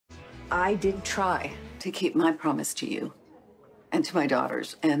I did try to keep my promise to you and to my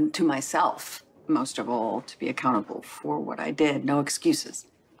daughters and to myself, most of all, to be accountable for what I did. No excuses.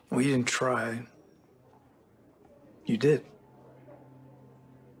 Well, you didn't try. You did.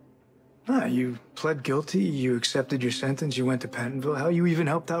 No, you pled guilty, you accepted your sentence, you went to Pentonville. Hell, you even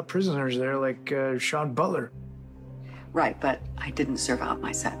helped out prisoners there like Sean Butler. Right, but I didn't serve out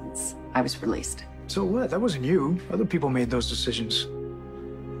my sentence. I was released. So what? That wasn't you. Other people made those decisions.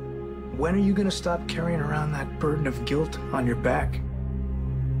 When are you gonna stop carrying around that burden of guilt on your back?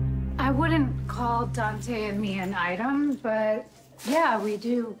 I wouldn't call Dante and me an item, but yeah, we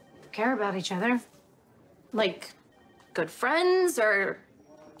do care about each other. Like, good friends or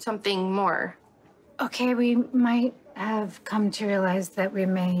something more? Okay, we might have come to realize that we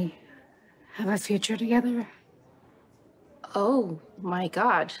may have a future together. Oh, my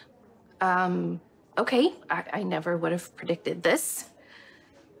God. Okay, I never would have predicted this.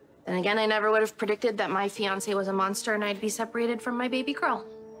 Then again, I never would have predicted that my fiancé was a monster and I'd be separated from my baby girl.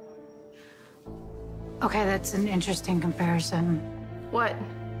 Okay, that's an interesting comparison. What?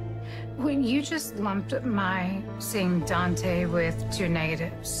 When you just lumped my seeing Dante with two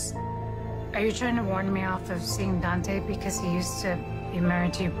negatives. Are you trying to warn me off of seeing Dante because he used to be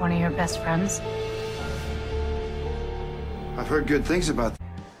married to one of your best friends? I've heard good things about.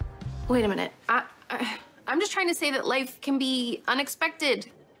 Wait a minute. I'm just trying to say that life can be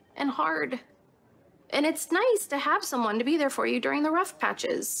unexpected and hard. And it's nice to have someone to be there for you during the rough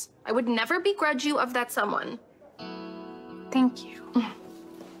patches. I would never begrudge you of that someone. Thank you.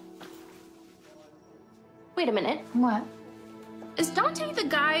 Wait a minute. What? Is Dante the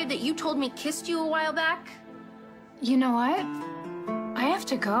guy that you told me kissed you a while back? You know what? I have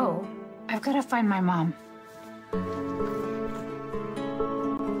to go. I've got to find my mom.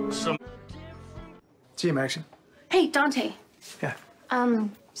 See you, Maxie. Hey, Dante. Yeah.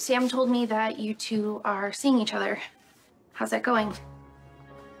 Sam told me that you two are seeing each other. How's that going?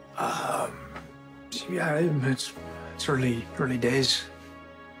 Yeah, it's early days.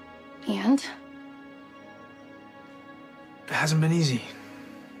 And? It hasn't been easy.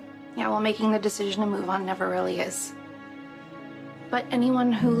 Yeah, well, making the decision to move on never really is. But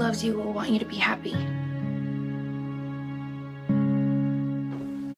anyone who loves you will want you to be happy.